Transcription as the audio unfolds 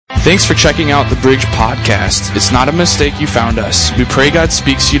Thanks for checking out the Bridge Podcast. It's not a mistake you found us. We pray God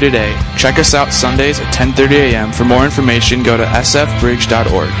speaks to you today. Check us out Sundays at 10:30 a.m. For more information, go to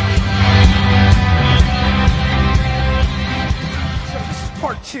sfbridge.org. So this is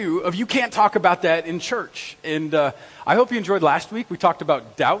part 2 of You Can't Talk About That in Church. And I hope you enjoyed last week. We talked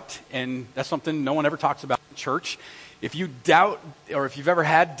about doubt, and that's something no one ever talks about in church. If you doubt, or if you've ever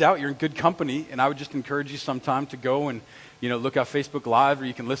had doubt, you're in good company. And I would just encourage you sometime to go and look out Facebook Live, or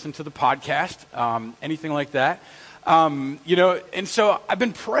you can listen to the podcast, anything like that. And so I've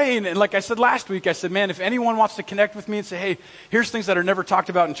been praying, and like I said last week, I said, man, if anyone wants to connect with me and say, hey, here's things that are never talked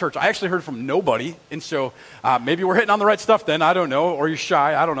about in church. I actually heard from nobody, and so maybe we're hitting on the right stuff then, I don't know, or you're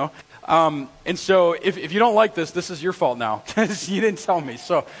shy, I don't know. And so if you don't like this is your fault now, because you didn't tell me,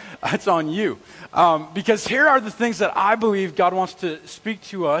 so it's on you. Because here are the things that I believe God wants to speak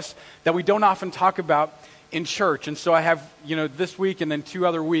to us that we don't often talk about in church. And so I have, this week and then 2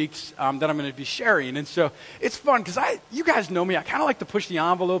 other weeks that I'm going to be sharing. And so it's fun because you guys know me. I kind of like to push the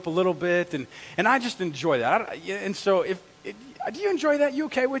envelope a little bit, and I just enjoy that. And so do you enjoy that? You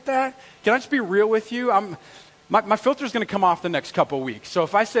okay with that? Can I just be real with you? My filter's going to come off the next couple of weeks. So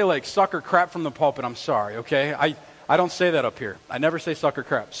if I say like suck or crap from the pulpit, I'm sorry, okay? I don't say that up here. I never say suck or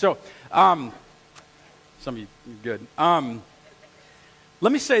crap. So some of you, you're good.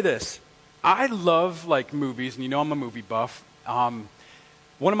 Let me say this. I love movies, and I'm a movie buff. One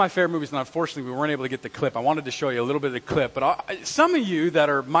of my favorite movies, and unfortunately we weren't able to get the clip. I wanted to show you a little bit of the clip, but some of you that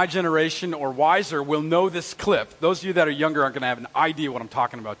are my generation or wiser will know this clip. Those of you that are younger aren't going to have an idea what I'm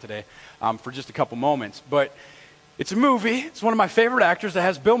talking about today for just a couple moments. But it's a movie. It's one of my favorite actors that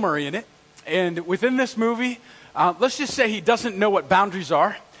has Bill Murray in it. And within this movie, let's just say he doesn't know what boundaries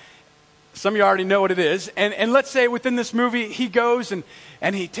are. Some of you already know what it is. And let's say within this movie, he goes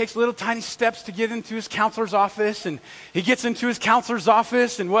and he takes little tiny steps to get into his counselor's office. And he gets into his counselor's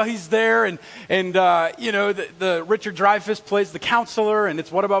office, and while he's there, and the Richard Dreyfuss plays the counselor, and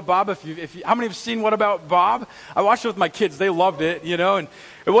it's What About Bob? How many have seen What About Bob? I watched it with my kids. They loved it, And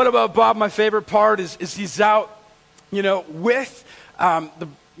What About Bob, my favorite part is he's out, with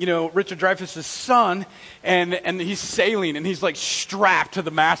Richard Dreyfuss' son, and he's sailing, and he's strapped to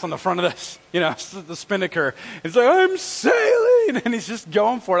the mast on the front of this, the spinnaker. He's like, I'm sailing, and he's just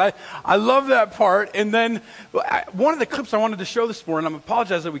going for it. I love that part. And then one of the clips I wanted to show this morning, I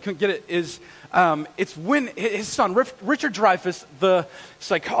apologize that we couldn't get it, is it's when his son, Richard Dreyfuss, the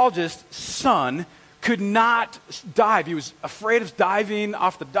psychologist's son, could not dive. He was afraid of diving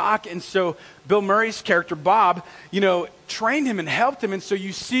off the dock, and so Bill Murray's character, Bob, trained him and helped him, and so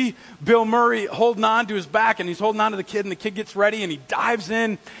you see Bill Murray holding on to his back, and he's holding on to the kid, and the kid gets ready, and he dives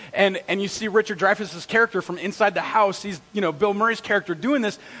in, and you see Richard Dreyfuss' character from inside the house. He's, Bill Murray's character doing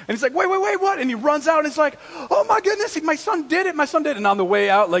this, and he's like, wait, what? And he runs out, and he's like, oh my goodness, my son did it. And on the way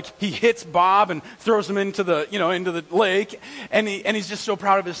out, he hits Bob and throws him into the, into the lake, and he's just so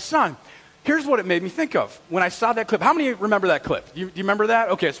proud of his son. Here's what it made me think of when I saw that clip. How many remember that clip? Do you remember that?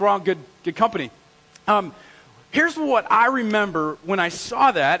 Okay, so we're on good company. Here's what I remember when I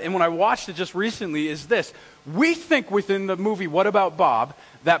saw that and when I watched it just recently is this. We think within the movie What About Bob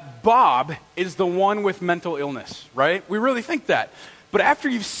that Bob is the one with mental illness, right? We really think that. But after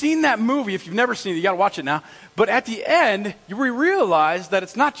you've seen that movie, if you've never seen it, you got to watch it now. But at the end, we realize that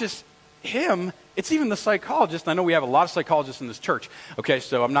it's not just him, it's even the psychologist. I know we have a lot of psychologists in this church, okay,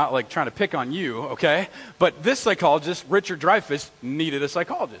 so I'm not trying to pick on you, okay? But this psychologist, Richard Dreyfuss, needed a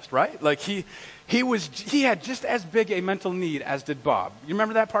psychologist, right? He had just as big a mental need as did Bob. You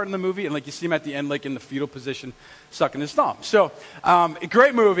remember that part in the movie? And you see him at the end, in the fetal position, sucking his thumb. So, a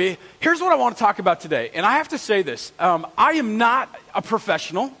great movie. Here's what I want to talk about today. And I have to say this. I am not a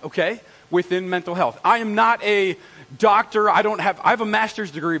professional, okay, within mental health. I am not a doctor. I have a master's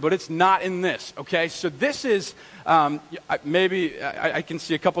degree, but it's not in this, okay? So this is, maybe I can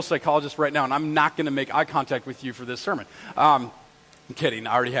see a couple psychologists right now, and I'm not going to make eye contact with you for this sermon. I'm kidding,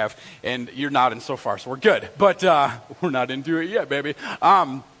 I already have, and you're nodding so far, so we're good. But we're not into it yet, baby.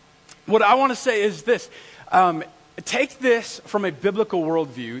 What I want to say is this. Take this from a biblical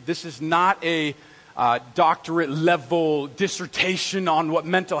worldview. This is not a doctorate level dissertation on what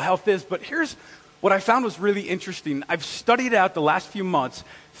mental health is, but here's what I found was really interesting. I've studied out the last few months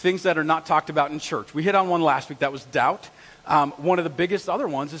things that are not talked about in church. We hit on one last week, that was doubt. One of the biggest other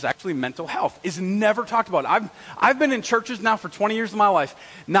ones is actually mental health. Is never talked about. I've been in churches now for 20 years of my life.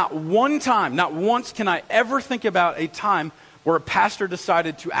 Not one time, not once can I ever think about a time where a pastor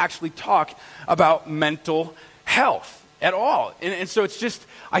decided to actually talk about mental health at all. And so it's just,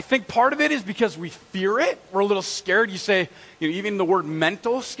 I think part of it is because we fear it. We're a little scared. You say, even the word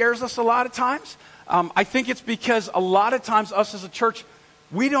mental scares us a lot of times. I think it's because a lot of times us as a church,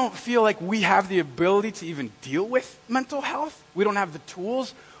 we don't feel like we have the ability to even deal with mental health. We don't have the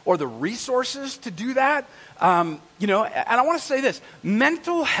tools or the resources to do that. And I want to say this.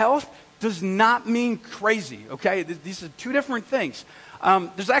 Mental health does not mean crazy, okay? These are two different things.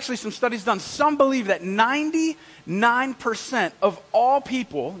 There's actually some studies done. Some believe that 99% of all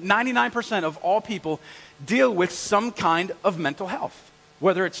people deal with some kind of mental health.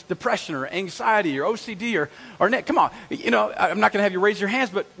 Whether it's depression or anxiety or OCD or come on, I'm not going to have you raise your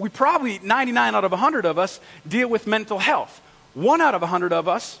hands, but we probably, 99 out of 100 of us, deal with mental health. 1 out of 100 of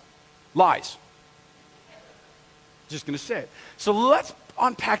us lies. Just going to say it. So let's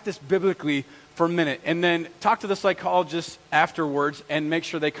unpack this biblically for a minute and then talk to the psychologists afterwards and make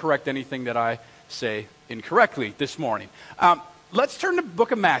sure they correct anything that I say incorrectly this morning. Let's turn to the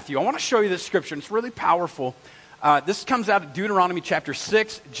book of Matthew. I want to show you this scripture. It's really powerful. This comes out of Deuteronomy chapter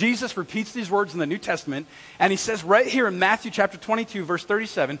 6. Jesus repeats these words in the New Testament, and he says right here in Matthew chapter 22, verse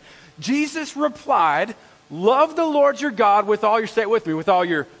 37, Jesus replied, love the Lord your God with all your, say it with me, with all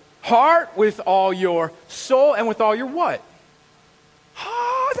your heart, with all your soul, and with all your what?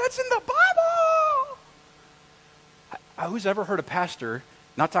 Oh, that's in the Bible! Who's ever heard a pastor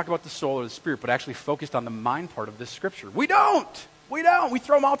not talk about the soul or the spirit, but actually focused on the mind part of this scripture? We don't. We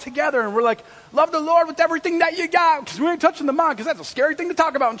throw them all together and we're like, love the Lord with everything that you got, because we ain't touching the mind, because that's a scary thing to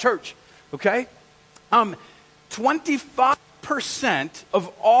talk about in church, okay? 25%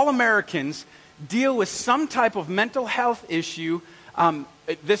 of all Americans deal with some type of mental health issue.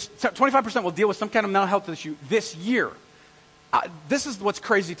 25% will deal with some kind of mental health issue this year. This is what's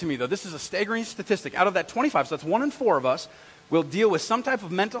crazy to me, though. This is a staggering statistic. Out of that 25, so that's 1 in 4 of us, will deal with some type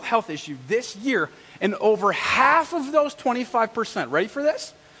of mental health issue this year, and over half of those 25%, ready for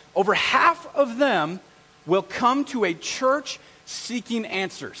this? Over half of them will come to a church seeking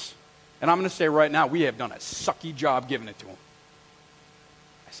answers. And I'm going to say right now, we have done a sucky job giving it to them.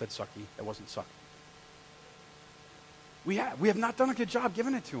 I said sucky, that wasn't sucky. We have not done a good job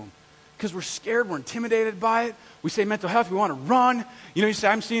giving it to them. Because we're scared, we're intimidated by it. We say mental health, we want to run. You say,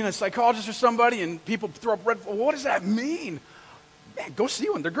 I'm seeing a psychologist or somebody, and people throw up red, well, what does that mean? Man, go see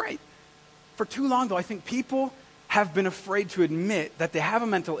one, they're great. For too long, though, I think people have been afraid to admit that they have a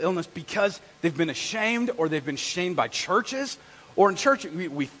mental illness because they've been ashamed, or they've been shamed by churches. Or in church,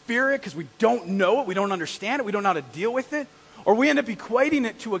 we fear it because we don't know it, we don't understand it, we don't know how to deal with it. Or we end up equating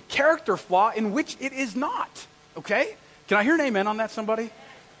it to a character flaw in which it is not. Okay? Can I hear an amen on that, somebody?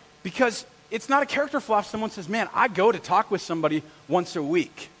 Because it's not a character flaw if someone says, man, I go to talk with somebody once a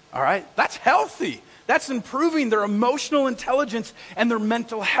week. All right? That's healthy. That's improving their emotional intelligence and their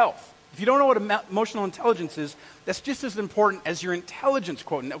mental health. If you don't know what emotional intelligence is, that's just as important as your intelligence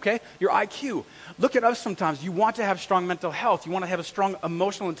quotient, okay? Your IQ. Look at us sometimes. You want to have strong mental health. You want to have a strong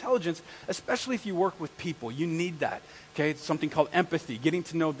emotional intelligence, especially if you work with people. You need that, okay? It's something called empathy, getting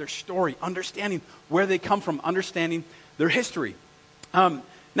to know their story, understanding where they come from, understanding their history.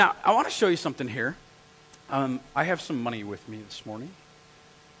 Now, I want to show you something here. I have some money with me this morning.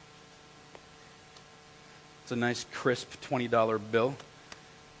 It's a nice, crisp $20 bill.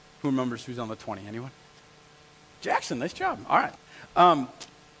 Who remembers who's on the 20? Anyone? Jackson, nice job. All right.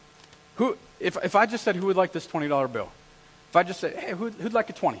 If I just said, who would like this $20 bill? If I just said, hey, who'd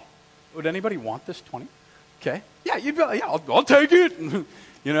like a 20? Would anybody want this 20? Okay. Yeah, you'd be like, yeah, I'll take it.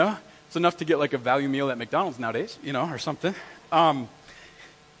 It's enough to get like a value meal at McDonald's nowadays, or something.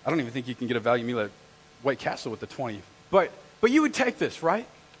 I don't even think you can get a value meal at White Castle with the 20. But you would take this, right?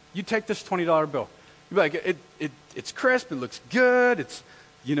 You'd take this $20 bill. You'd be like, it's crisp, it looks good,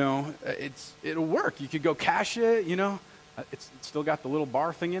 it'll work. You could go cash it, it's still got the little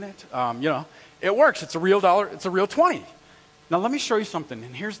bar thing in it. It works. It's a real dollar. It's a real 20. Now let me show you something,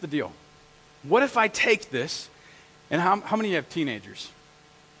 and here's the deal. What if I take this, and how many of you have teenagers?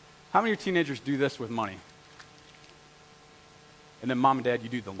 How many of your teenagers do this with money? And then mom and dad, you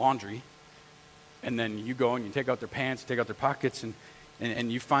do the laundry, and then you go and you take out their pants, take out their pockets,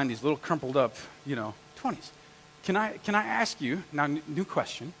 and you find these little crumpled up, 20s. Can I ask you, now new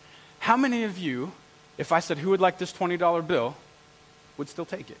question, how many of you, if I said who would like this $20 bill, would still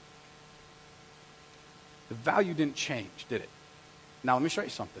take it? The value didn't change, did it? Now let me show you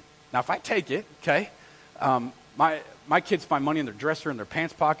something. Now if I take it, okay, my kids find money in their dresser, in their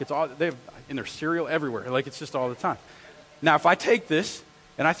pants pockets, in their cereal, everywhere. Like it's just all the time. Now if I take this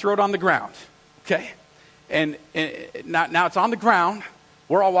and I throw it on the ground, okay, and now it's on the ground.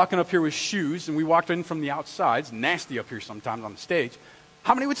 We're all walking up here with shoes, and we walked in from the outside. It's nasty up here sometimes on the stage.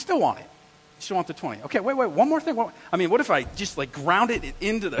 How many would still want it? Still want the 20? Okay, wait, one more thing. What if I just like grounded it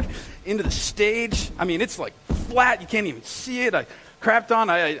into the stage? It's like flat. You can't even see it. I crapped on.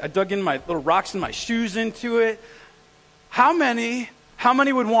 I dug in my little rocks in my shoes into it. How many How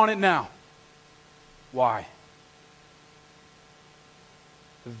many would want it now? Why?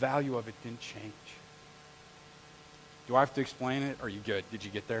 The value of it didn't change. Do I have to explain it? Or are you good? Did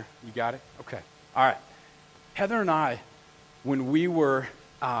you get there? You got it? Okay. All right. Heather and I, when we were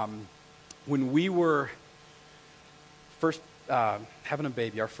first having a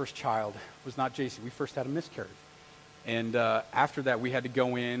baby, our first child was not JC. We first had a miscarriage. And after that, we had to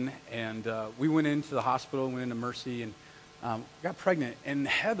go in, and we went into the hospital, went into Mercy, and got pregnant. And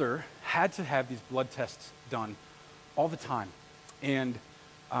Heather had to have these blood tests done all the time. And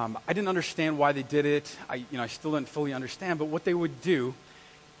I didn't understand why they did it. I still didn't fully understand. But what they would do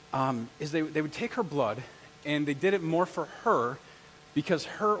is they would take her blood, and they did it more for her because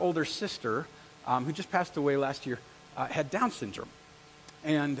her older sister, who just passed away last year, had Down syndrome.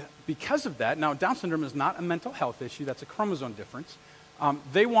 And because of that, now Down syndrome is not a mental health issue, that's a chromosome difference.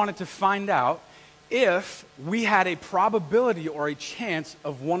 They wanted to find out if we had a probability or a chance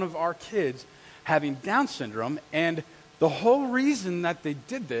of one of our kids having Down syndrome. And the whole reason that they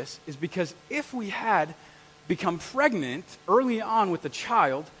did this is because if we had become pregnant early on with a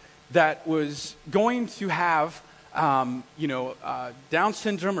child that was going to have, Down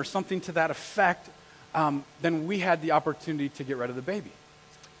syndrome or something to that effect, then we had the opportunity to get rid of the baby.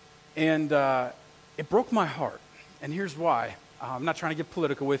 And it broke my heart. And here's why. I'm not trying to get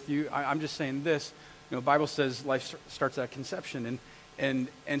political with you. I'm just saying this. The Bible says life starts at conception.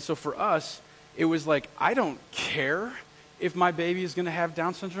 And so for us, it was like, I don't care if my baby is going to have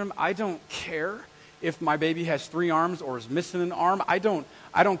Down syndrome. I don't care if my baby has 3 arms or is missing an arm. I don't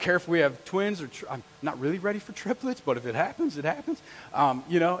care if we have twins or I'm not really ready for triplets, but if it happens, it happens.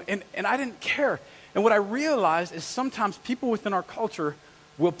 And I didn't care. And what I realized is sometimes people within our culture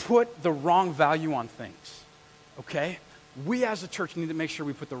will put the wrong value on things, okay? We as a church need to make sure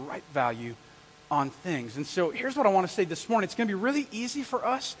we put the right value on things. And so here's what I want to say this morning. It's going to be really easy for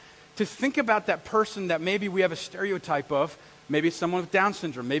us to think about that person that maybe we have a stereotype of. Maybe it's someone with Down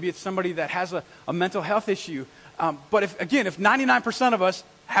syndrome. Maybe it's somebody that has a mental health issue. But if 99% of us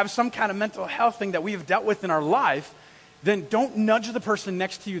have some kind of mental health thing that we have dealt with in our life, then don't nudge the person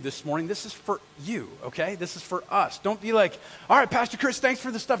next to you this morning. This is for you, okay? This is for us. Don't be like, all right, Pastor Chris, thanks for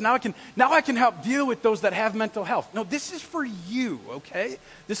the stuff. Now I can help deal with those that have mental health. No, this is for you, okay?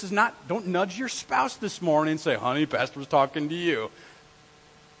 This is not, don't nudge your spouse this morning and say, honey, Pastor was talking to you.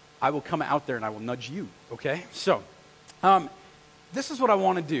 I will come out there and I will nudge you, okay? So, this is what I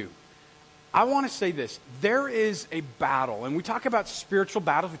want to do. I want to say this. There is a battle, and we talk about spiritual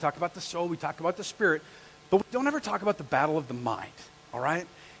battles. We talk about the soul. We talk about the spirit. But we don't ever talk about the battle of the mind, all right?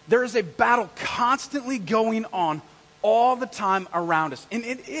 There is a battle constantly going on all the time around us. And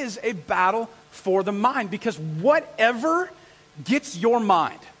it is a battle for the mind because whatever gets your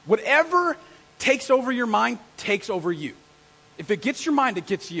mind, whatever takes over your mind, takes over you. If it gets your mind, it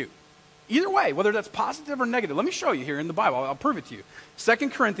gets you. Either way, whether that's positive or negative. Let me show you here in the Bible. I'll prove it to you. 2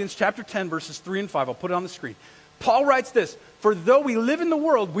 Corinthians chapter 10, verses 3 and 5. I'll put it on the screen. Paul writes this, for though we live in the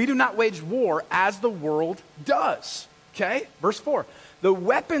world, we do not wage war as the world does. Okay? Verse 4. The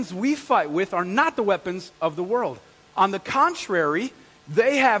weapons we fight with are not the weapons of the world. On the contrary,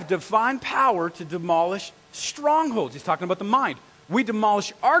 they have divine power to demolish strongholds. He's talking about the mind. We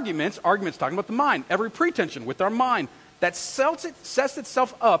demolish arguments talking about the mind. Every pretension with our mind that sets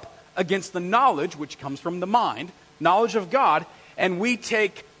itself up against the knowledge, which comes from the mind, knowledge of God, and we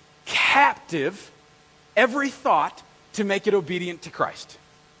take captive every thought to make it obedient to Christ.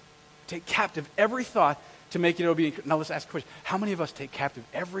 Take captive every thought to make it obedient. Now let's ask a question. How many of us take captive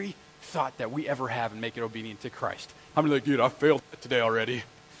every thought that we ever have and make it obedient to Christ? How many like, dude, I failed today already?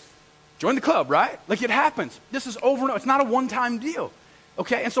 Join the club, right? Like it happens. This is over and over. It's not a one-time deal.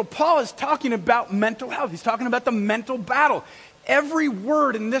 Okay? And so Paul is talking about mental health. He's talking about the mental battle. Every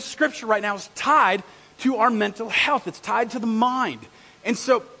word in this scripture right now is tied to our mental health. It's tied to the mind. And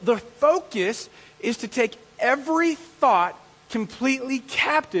so the focus is to take every thought completely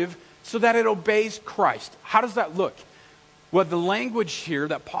captive so that it obeys Christ. How does that look? Well, the language here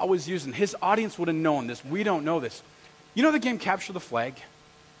that Paul was using, his audience would have known this. We don't know this. You know the game Capture the Flag?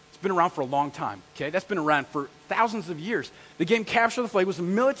 It's been around for a long time, okay? That's been around for thousands of years. The game Capture the Flag was a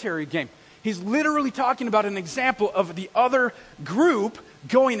military game. He's literally talking about an example of the other group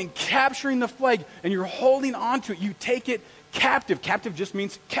going and capturing the flag, and you're holding on to it. You take it captive. Captive just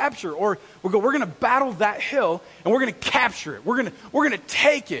means capture. Or we're going to battle that hill, and we're going to capture it. We're going to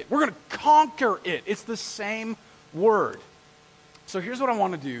take it. We're going to conquer it. It's the same word. So here's what I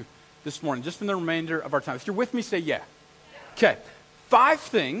want to do this morning, just in the remainder of our time. If you're with me, say yeah. Okay. 5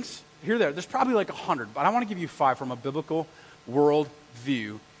 things. There's probably like 100, but I want to give you 5 from a biblical world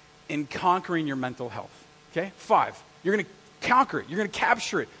view in conquering your mental health. Okay? 5. You're going to conquer it. You're going to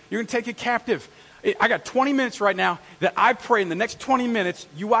capture it. You're going to take it captive. I got 20 minutes right now that I pray in the next 20 minutes,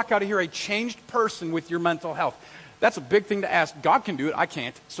 you walk out of here a changed person with your mental health. That's a big thing to ask. God can do it. I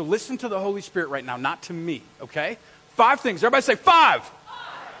can't. So listen to the Holy Spirit right now, not to me, okay? 5 things. Everybody say 5.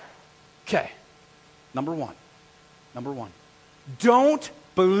 Okay. Number one. Don't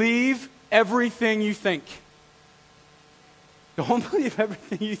believe everything you think. Don't believe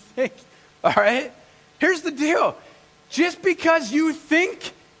everything you think, all right? Here's the deal. Just because you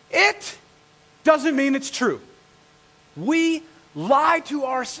think it doesn't mean it's true. We lie to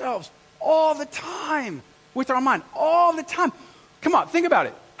ourselves all the time with our mind, all the time. Come on, think about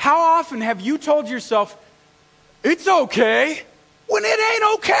it. How often have you told yourself, it's okay, when it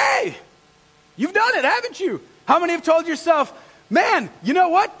ain't okay? You've done it, haven't you? How many have told yourself, man, you know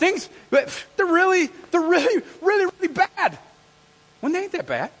what? Things, they're really bad. When they ain't that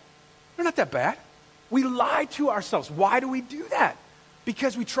bad. They're not that bad. We lie to ourselves. Why do we do that?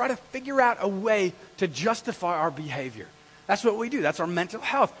 Because we try to figure out a way to justify our behavior. That's what we do. That's our mental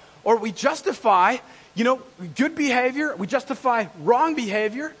health. Or we justify, good behavior. We justify wrong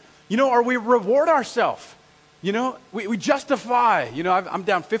behavior. Or we reward ourselves. We justify. I'm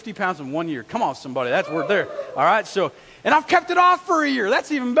down 50 pounds in 1 year. Come on, somebody. We're there. All right. And I've kept it off for a year.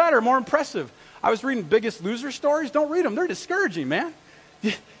 That's even better, more impressive. I was reading Biggest Loser stories. Don't read them. They're discouraging, man.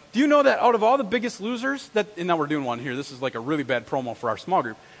 Do you know that out of all the Biggest Losers, and now we're doing one here. This is like a really bad promo for our small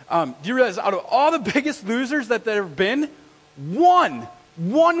group. Do you realize out of all the Biggest Losers that there have been, one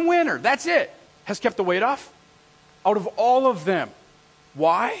winner, that's it, has kept the weight off? Out of all of them.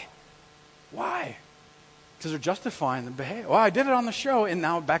 Why? Because they're justifying the behavior. Well, I did it on the show, and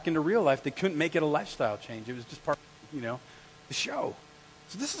now back into real life, they couldn't make it a lifestyle change. It was just part of, the show.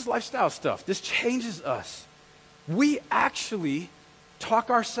 So this is lifestyle stuff. This changes us. We actually talk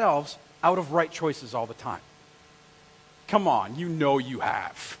ourselves out of right choices all the time. Come on, you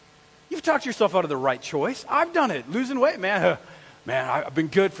have. You've talked yourself out of the right choice. I've done it. Losing weight, man. I've been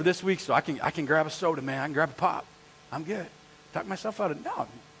good for this week, so I can grab a soda, man. I can grab a pop. I'm good. Talk myself out of it. No.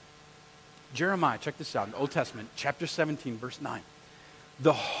 Jeremiah, check this out. In the Old Testament, chapter 17, verse 9.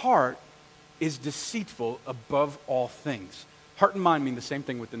 The heart is deceitful above all things. Heart and mind mean the same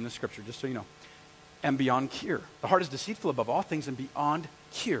thing within the scripture, just so you know. And beyond cure. The heart is deceitful above all things and beyond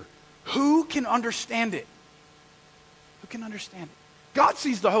cure. Who can understand it? Who can understand it? God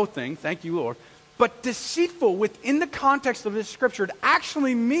sees the whole thing, thank you, Lord. But deceitful within the context of this scripture, it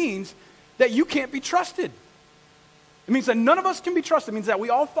actually means that you can't be trusted. It means that none of us can be trusted. It means that we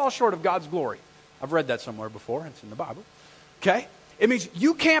all fall short of God's glory. I've read that somewhere before. It's in the Bible. Okay? It means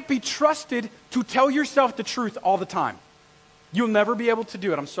you can't be trusted to tell yourself the truth all the time. You'll never be able to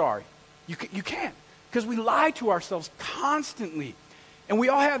do it. I'm sorry. You can't. Because we lie to ourselves constantly. And we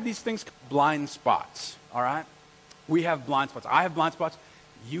all have these things, blind spots. All right? We have blind spots. I have blind spots.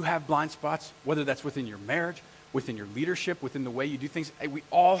 You have blind spots. Whether that's within your marriage, within your leadership, within the way you do things. We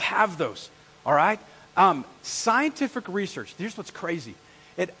all have those. All right? Scientific research. Here's what's crazy.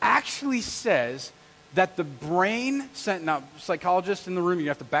 It actually says that the brain, now psychologists in the room, you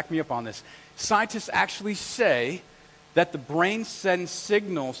have to back me up on this. Scientists actually say that the brain sends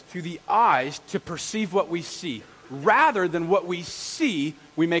signals to the eyes to perceive what we see. Rather than what we see,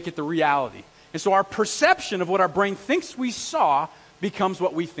 we make it the reality. And so our perception of what our brain thinks we saw becomes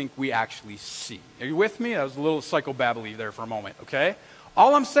what we think we actually see. Are you with me? That was a little psychobabbly there for a moment, okay?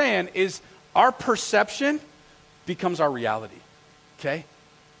 All I'm saying is our perception becomes our reality, okay?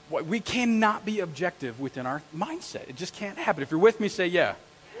 We cannot be objective within our mindset. It just can't happen. If you're with me, say yeah.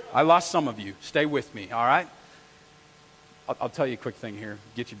 I lost some of you. Stay with me, all right? I'll tell you a quick thing here,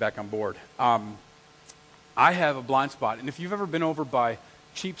 get you back on board. I have a blind spot, and if you've ever been over by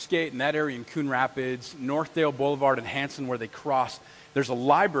Cheapskate and that area in Coon Rapids, Northdale Boulevard and Hanson where they cross, there's a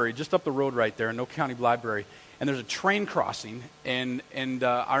library just up the road right there, No County Library, and there's a train crossing, and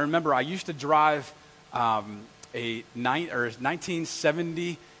I remember I used to drive a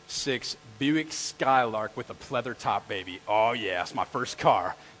 1976 Buick Skylark with a pleather top, baby. Oh yeah, it's my first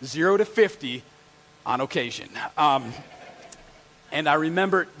car. 0 to 50 on occasion. And I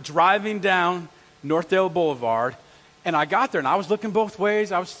remember driving down Northdale Boulevard, and I got there, and I was looking both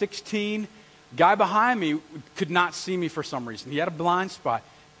ways. I was 16. Guy behind me could not see me for some reason. He had a blind spot.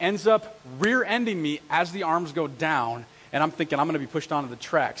 Ends up rear-ending me as the arms go down, and I'm thinking I'm going to be pushed onto the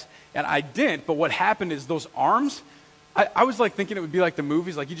tracks. And I didn't, but what happened is those arms, I was like thinking it would be like the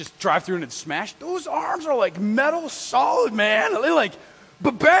movies, like you just drive through and it's smashed. Those arms are like metal solid, man. They're like,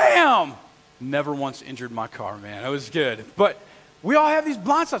 ba-bam! Never once injured my car, man. It was good. But we all have these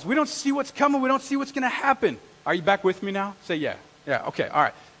blind spots. We don't see what's coming. We don't see what's going to happen. Are you back with me now? Say yeah. Yeah, okay, all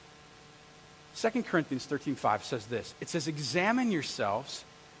right. 2 Corinthians 13:5 says this. It says, examine yourselves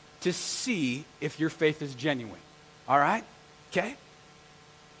to see if your faith is genuine. All right? Okay?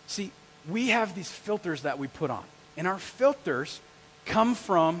 See, we have these filters that we put on. And our filters come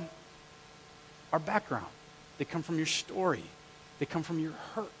from our background. They come from your story. They come from your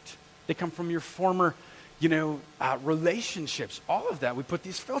hurt. They come from your former, relationships. All of that, we put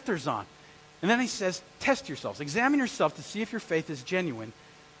these filters on. And then he says, test yourselves. Examine yourself to see if your faith is genuine.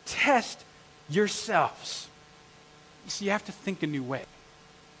 Test yourselves. You see, you have to think a new way.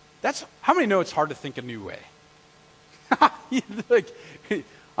 How many know it's hard to think a new way?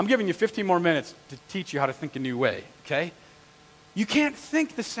 I'm giving you 15 more minutes to teach you how to think a new way, okay? You can't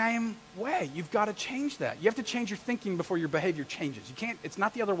think the same way. You've got to change that. You have to change your thinking before your behavior changes. It's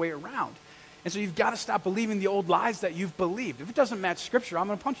not the other way around. And so you've got to stop believing the old lies that you've believed. If it doesn't match Scripture, I'm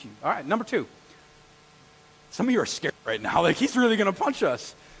going to punch you. All right, number 2. Some of you are scared right now. Like, he's really going to punch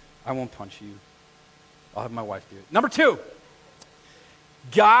us. I won't punch you. I'll have my wife do it. Number 2.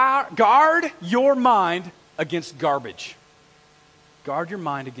 Guard your mind against garbage. Guard your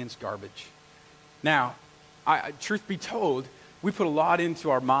mind against garbage. Now, truth be told, we put a lot into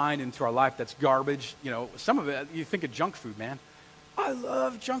our mind, into our life that's garbage. Some of it, you think of junk food, man. I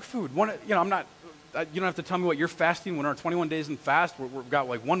love junk food. You don't have to tell me what you're fasting. When our 21 days in fast, we've got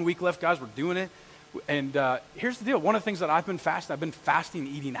like 1 week left, guys. We're doing it. And here's the deal. One of the things that I've been fasting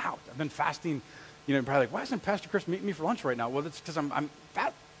eating out. I've been fasting, probably like, why isn't Pastor Chris meeting me for lunch right now? Well, it's because I'm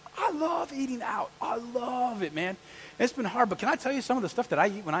fat. I love eating out. I love it, man. It's been hard, but can I tell you some of the stuff that I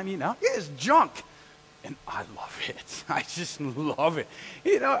eat when I'm eating out? It is junk. And I love it. I just love it.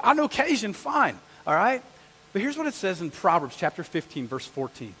 On occasion, fine. All right? But here's what it says in Proverbs chapter 15, verse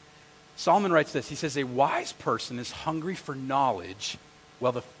 14. Solomon writes this. He says, a wise person is hungry for knowledge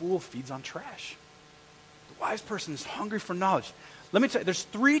while the fool feeds on trash. The wise person is hungry for knowledge. Let me tell you, there's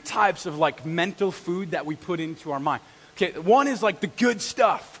 3 types of like mental food that we put into our mind. Okay, one is like the good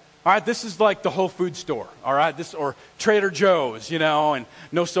stuff. All right, this is like the Whole Food store, all right? Or Trader Joe's, and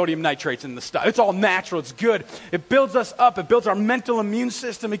no sodium nitrates in the stuff. It's all natural. It's good. It builds us up. It builds our mental immune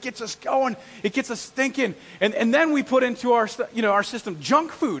system. It gets us going. It gets us thinking. And then we put into our system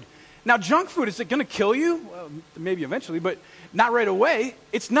junk food. Now, junk food, is it going to kill you? Well, maybe eventually, but not right away.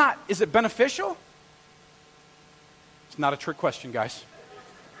 It's not. Is it beneficial? It's not a trick question, guys.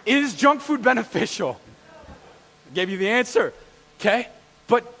 Is junk food beneficial? I gave you the answer, okay?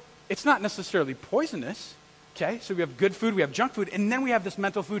 But it's not necessarily poisonous, okay? So we have good food, we have junk food, and then we have this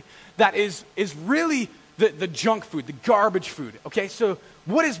mental food that is really the junk food, the garbage food, okay? So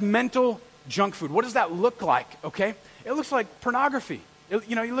what is mental junk food? What does that look like, okay? It looks like pornography.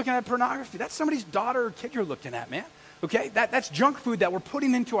 You're looking at pornography. That's somebody's daughter or kid you're looking at, man, okay? That's junk food that we're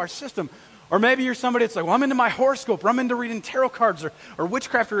putting into our system. Or maybe you're somebody that's like, well, I'm into my horoscope, or I'm into reading tarot cards, or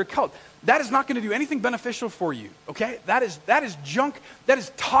witchcraft, or occult. That is not going to do anything beneficial for you, okay? That is junk. That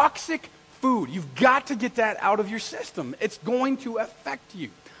is toxic food. You've got to get that out of your system. It's going to affect you,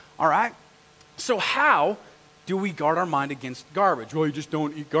 all right? So how do we guard our mind against garbage? Well, you just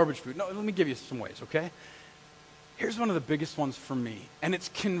don't eat garbage food. No, let me give you some ways, okay? Here's one of the biggest ones for me, and it's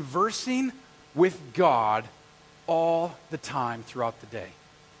conversing with God all the time throughout the day.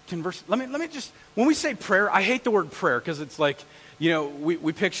 Let me just, when we say prayer, I hate the word prayer because it's like,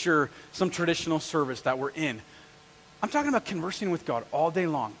 we picture some traditional service that we're in. I'm talking about conversing with God all day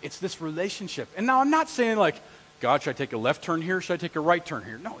long. It's this relationship. And now I'm not saying like, God, should I take a left turn here? Should I take a right turn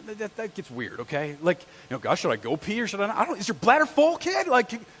here? No, that gets weird, okay? Like, God, should I go pee or should I not? I don't, is your bladder full, kid?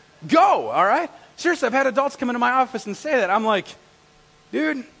 Like, go, all right? Seriously, I've had adults come into my office and say that. I'm like,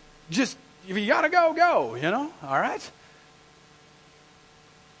 dude, just, if you gotta go, all right?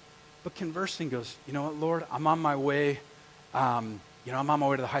 But conversing goes, you know what, Lord, I'm on my way. I'm on my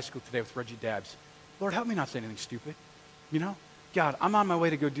way to the high school today with Reggie Dabbs. Lord, help me not say anything stupid. God, I'm on my way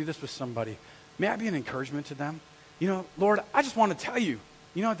to go do this with somebody. May I be an encouragement to them? Lord, I just want to tell you,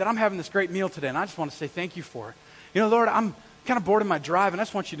 that I'm having this great meal today, and I just want to say thank you for it. Lord, I'm kind of bored in my drive, and I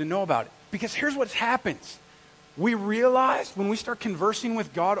just want you to know about it. Because here's what happens. We realize when we start conversing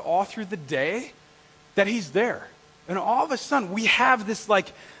with God all through the day that he's there. And all of a sudden, we have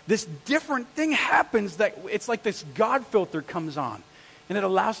this different thing happens that it's like this God filter comes on. And it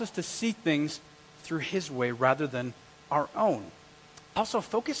allows us to see things through his way rather than our own. Also,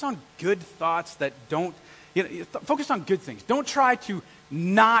 focus on good thoughts that don't, focus on good things. Don't try to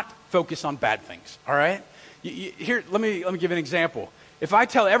not focus on bad things, all right? Here, let me give you an example. If I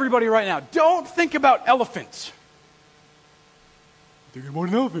tell everybody right now, don't think about elephants. Thinking about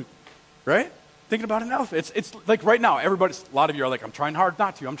an elephant, right? Thinking about an elephant. It's like right now, a lot of you are like, I'm trying hard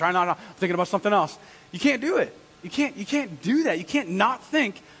not to. I'm trying not to. I'm thinking about something else. You can't do it. You can't do that. You can't not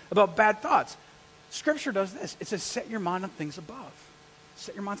think about bad thoughts. Scripture does this. It says, set your mind on things above.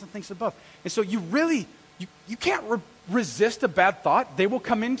 Set your minds on things above. And so you can't resist a bad thought. They will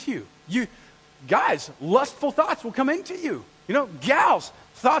come into you. Guys, lustful thoughts will come into you. Gals,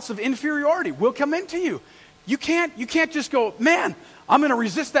 thoughts of inferiority will come into you. You can't just go, man, I'm going to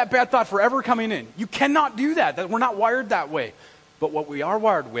resist that bad thought forever coming in. You cannot do that. We're not wired that way. But what we are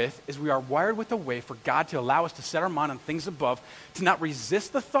wired with is we are wired with a way for God to allow us to set our mind on things above, to not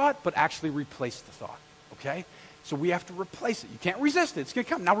resist the thought, but actually replace the thought, okay? So we have to replace it. You can't resist it. It's going to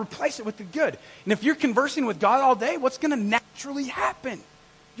come. Now replace it with the good. And if you're conversing with God all day, what's going to naturally happen?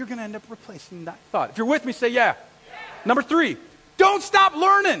 You're going to end up replacing that thought. If you're with me, say yeah. Number 3, don't stop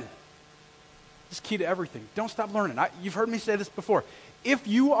learning. This is key to everything. Don't stop learning. You've heard me say this before. If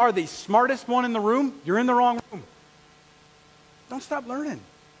you are the smartest one in the room, you're in the wrong room. Don't stop learning.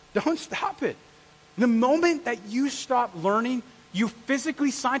 Don't stop it. The moment that you stop learning, you physically,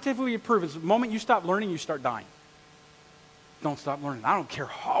 scientifically prove it. The moment you stop learning, you start dying. Don't stop learning. I don't care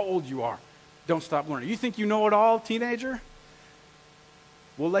how old you are. Don't stop learning. You think you know it all, teenager?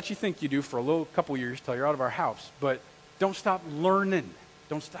 We'll let you think you do for a couple years till you're out of our house. But don't stop learning.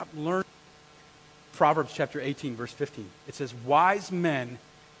 Don't stop learning. Proverbs chapter 18, verse 15. It says, wise men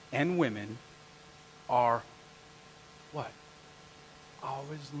and women are what?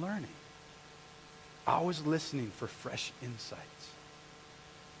 Always learning. Always listening for fresh insights.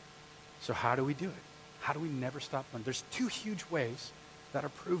 So how do we do it? How do we never stop learning? There's 2 huge ways that are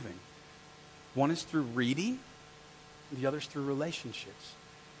proven. One is through reading, the other is through relationships.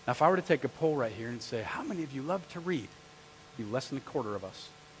 Now, if I were to take a poll right here and say, how many of you love to read? It'd be less than a quarter of us.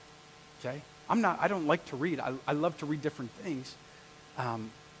 Okay? I don't like to read. I love to read different things,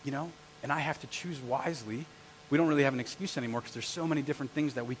 and I have to choose wisely. We don't really have an excuse anymore because there's so many different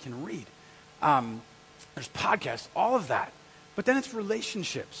things that we can read. There's podcasts, all of that. But then it's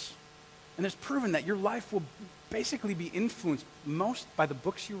relationships. And it's proven that your life will basically be influenced most by the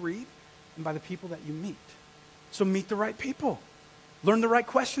books you read and by the people that you meet. So meet the right people. Learn the right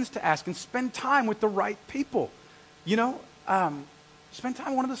questions to ask and spend time with the right people. Spend time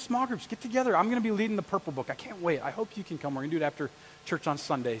in one of the small groups. Get together. I'm going to be leading the Purple Book. I can't wait. I hope you can come. We're going to do it after church on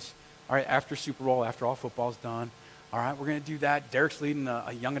Sundays. All right, after Super Bowl, after all football's done. All right, we're going to do that. Derek's leading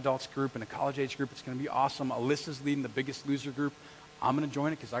a young adults group and a college age group. It's going to be awesome. Alyssa's leading the Biggest Loser group. I'm going to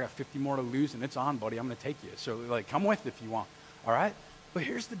join it because I got 50 more to lose, and it's on, buddy. I'm going to take you. So, come with if you want. All right? But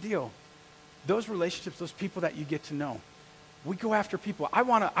here's the deal. Those relationships, those people that you get to know, we go after people. I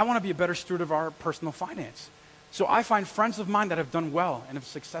want to be a better steward of our personal finance. So I find friends of mine that have done well and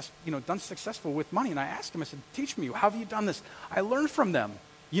have done successful with money, and I ask them, I said, teach me, how have you done this? I learn from them,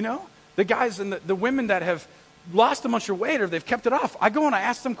 The guys and the women that have lost a bunch of weight or they've kept it off, I go and I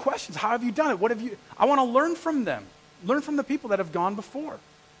ask them questions. How have you done it? I want to learn from them. Learn from the people that have gone before.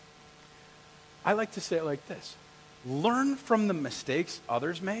 I like to say it like this. Learn from the mistakes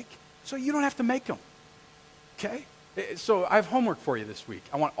others make so you don't have to make them. Okay? So I have homework for you this week.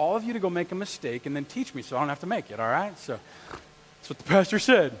 I want all of you to go make a mistake and then teach me so I don't have to make it, all right? So that's what the pastor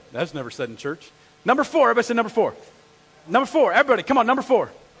said. That's never said in church. Number 4. Everybody say number 4. Number 4. Everybody, come on, number 4.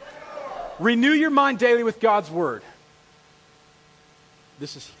 Renew your mind daily with God's word.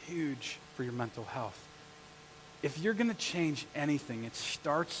 This is huge for your mental health. If you're going to change anything, it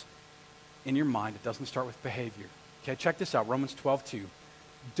starts in your mind. It doesn't start with behavior. Okay, check this out. Romans 12:2.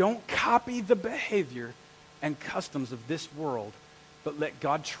 Don't copy the behavior and customs of this world, but let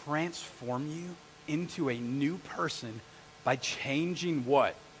God transform you into a new person by changing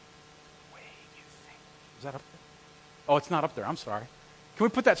what? The way you think. Is that up there? Oh, it's not up there. I'm sorry. Can we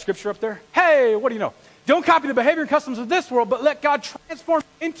put that scripture up there? Hey, what do you know? Don't copy the behavior and customs of this world, but let God transform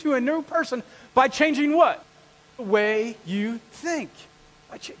you into a new person by changing what? The way you think.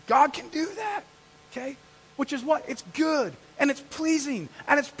 God can do that, okay? Which is what? It's good, and it's pleasing,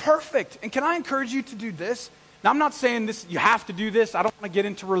 and it's perfect. And can I encourage you to do this? Now, I'm not saying this. You have to do this. I don't want to get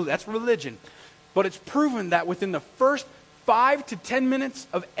into that's religion. But it's proven that within the first 5 to 10 minutes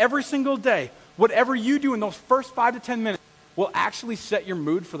of every single day, whatever you do in those first 5 to 10 minutes will actually set your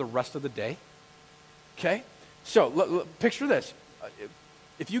mood for the rest of the day. Okay? So, picture this.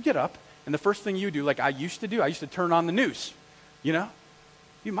 If you get up, and the first thing you do, like I used to turn on the news.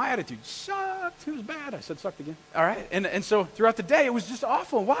 My attitude sucked. It was bad. I said sucked again. All right? And so throughout the day, it was just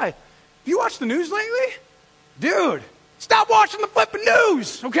awful. Why? Have you watched the news lately? Dude, stop watching the flipping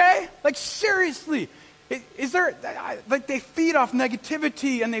news, okay? Like, seriously. They feed off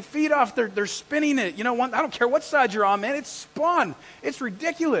negativity, and they feed off, they're spinning it. I don't care what side you're on, man. It's spun. It's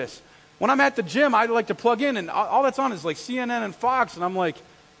ridiculous. When I'm at the gym, I like to plug in, and all that's on is like CNN and Fox, and I'm like,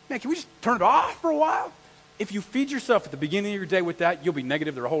 man, can we just turn it off for a while? If you feed yourself at the beginning of your day with that, you'll be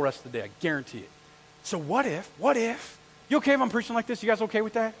negative the whole rest of the day. I guarantee it. So what if? You okay if I'm preaching like this? You guys okay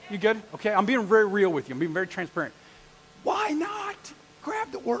with that? You good? Okay, I'm being very real with you. I'm being very transparent. Why not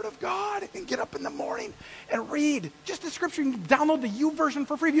grab the Word of God and get up in the morning and read just the Scripture? You can download the YouVersion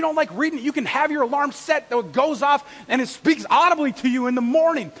for free. If you don't like reading it, you can have your alarm set that it goes off and it speaks audibly to you in the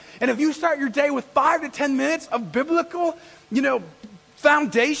morning. And if you start your day with 5 to 10 minutes of biblical,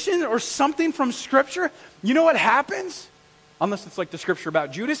 foundation or something from Scripture, you know what happens? Unless it's like the Scripture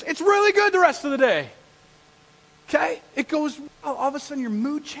about Judas, it's really good the rest of the day. Okay? It goes, all of a sudden your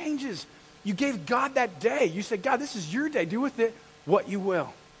mood changes. You gave God that day. You said, God, this is your day. Do with it what you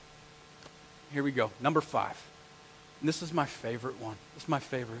will. Here we go. Number 5. And this is my favorite one. This is my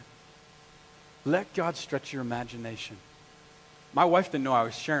favorite. Let God stretch your imagination. My wife didn't know I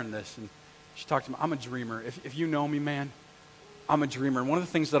was sharing this, and she talked to me. I'm a dreamer. If you know me, man, I'm a dreamer. And one of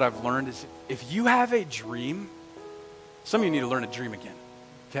the things that I've learned is if you have a dream, some of you need to learn to dream again.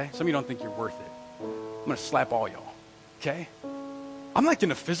 Okay? Some of you don't think you're worth it. I'm going to slap all y'all. Okay? I'm like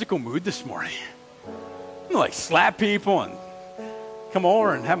in a physical mood this morning. I'm going to like slap people and come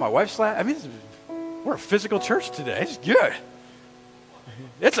over and have my wife slap. I mean, we're a physical church today. It's good.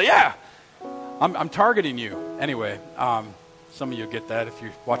 I'm targeting you. Anyway, some of you get that if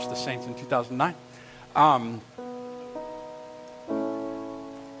you watched the Saints in 2009.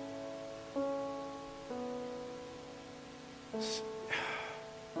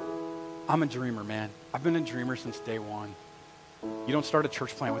 I'm a dreamer, man. I've been a dreamer since day one. You don't start a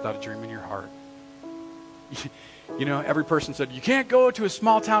church plant without a dream in your heart. Every person said, you can't go to a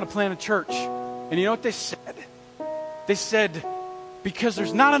small town to plant a church. And you know what they said? They said, because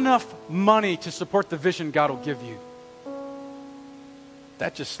there's not enough money to support the vision God will give you.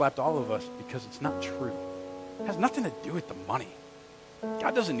 That just slapped all of us because it's not true. It has nothing to do with the money.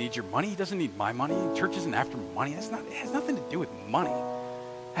 God doesn't need your money. He doesn't need my money. Church isn't after money. It has nothing to do with money.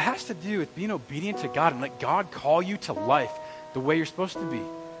 It has to do with being obedient to God and let God call you to life the way you're supposed to be.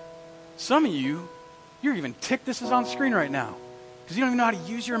 Some of you, you're even ticked this is on screen right now because you don't even know how to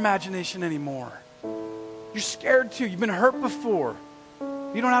use your imagination anymore. You're scared to. You've been hurt before.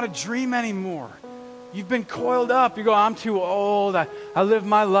 You don't know how to dream anymore. You've been coiled up. You go, I'm too old. I lived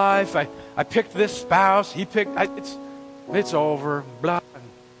my life. I picked this spouse. He picked, it's over. Blah.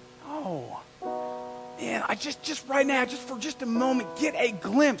 No. Man, I just right now, just for just a moment, get a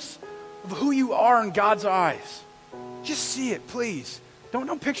glimpse of who you are in God's eyes. Just see it, please.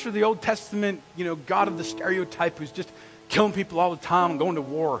 Don't picture the Old Testament, God of the stereotype who's just killing people all the time and going to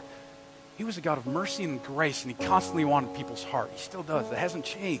war. He was a God of mercy and grace, and he constantly wanted people's heart. He still does. That hasn't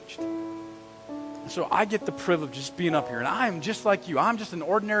changed. And so I get the privilege of just being up here, and I am just like you. I'm just an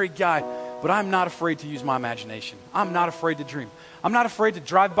ordinary guy, but I'm not afraid to use my imagination. I'm not afraid to dream. I'm not afraid to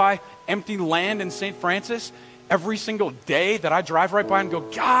drive by empty land in St. Francis every single day that I drive right by and go,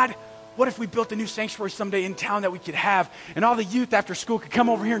 God, what if we built a new sanctuary someday in town that we could have, and all the youth after school could come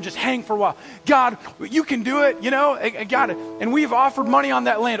over here and just hang for a while? God, you can do it, God. And we've offered money on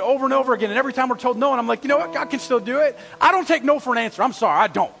that land over and over again, and every time we're told no, and I'm like, you know what, God can still do it. I don't take no for an answer. I'm sorry, I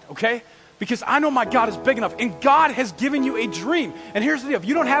don't, okay? Because I know my God is big enough, and God has given you a dream. And here's the deal. If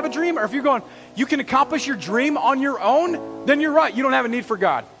you don't have a dream, or if you're going, you can accomplish your dream on your own, then you're right. You don't have a need for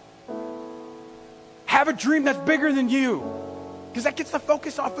God. Have a dream that's bigger than you, because that gets the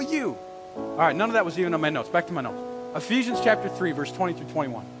focus off of you. All right, none of that was even on my notes. Back to my notes. Ephesians chapter 3, verse 20 through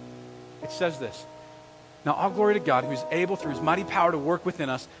 21. It says this. Now, all glory to God, who is able through his mighty power to work within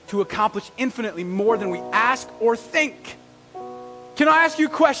us to accomplish infinitely more than we ask or think. Can I ask you a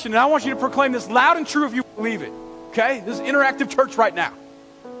question? And I want you to proclaim this loud and true if you believe it. Okay? This is interactive church right now.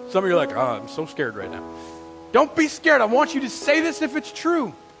 Some of you are like, oh, I'm so scared right now. Don't be scared. I want you to say this if it's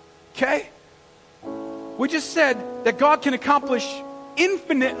true. Okay? We just said that God can accomplish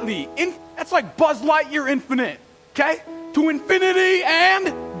infinitely. That's like Buzz Lightyear infinite. Okay? To infinity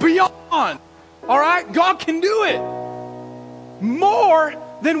and beyond. All right? God can do it. More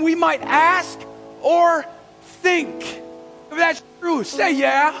than we might ask or think. If that's true, say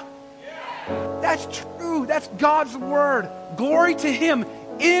yeah. That's true. That's God's word. Glory to him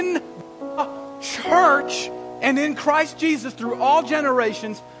in the church and in Christ Jesus through all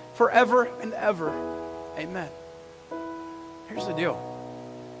generations forever and ever. Amen. Here's the deal.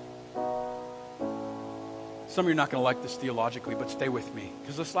 Some of you are not going to like this theologically, but stay with me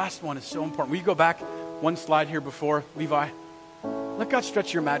because this last one is so important. Will you go back one slide here before, Levi? Let God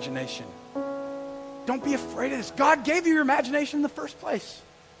stretch your imagination. Don't be afraid of this. God gave you your imagination in the first place.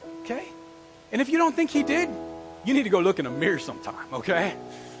 Okay? And if you don't think he did, you need to go look in a mirror sometime, okay?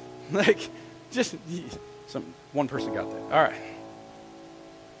 One person got that. All right.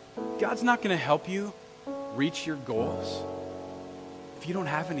 God's not going to help you reach your goals if you don't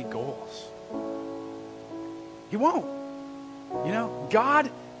have any goals? You won't. You know, God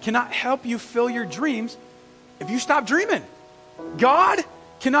cannot help you fill your dreams if you stop dreaming. God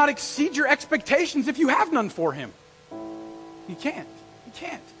cannot exceed your expectations if you have none for him. You can't. You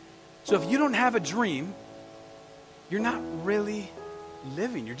can't. So if you don't have a dream, you're not really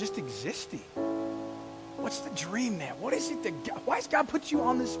living. You're just existing. What's the dream, man? What is it why has God put you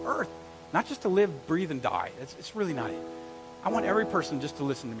on this earth? Not just to live, breathe, and die. It's really not it. I want every person just to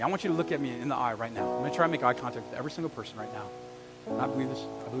listen to me. I want you to look at me in the eye right now. I'm going to try and make eye contact with every single person right now. And I believe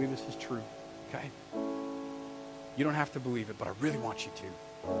this is true. Okay? You don't have to believe it, but I really want you to.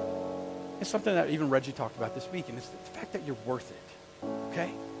 It's something that even Reggie talked about this week, and it's the fact that you're worth it.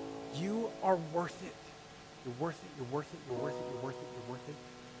 Okay? You are worth it. You're worth it. You're worth it. You're worth it. You're worth it. You're worth it.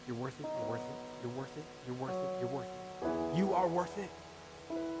 You're worth it. You're worth it. You're worth it. You're worth it. You're worth it. You are worth it.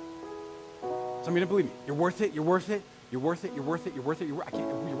 Somebody didn't believe me. You're worth it. You're worth it. You're worth it. You're worth it. You're worth it. You're worth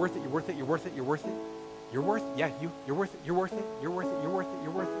it. You're worth it. You're worth it. You're worth it. You're worth it. Yeah, you're worth it. You're worth it. You're worth it. You're worth it.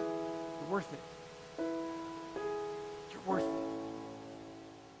 You're worth it. You're worth it. You're worth it.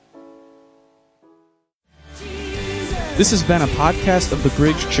 This has been a podcast of the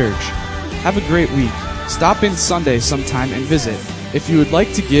Bridge Church. Have a great week. Stop in Sunday sometime and visit. If you would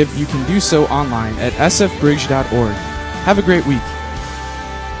like to give, you can do so online at sfbridge.org. Have a great week.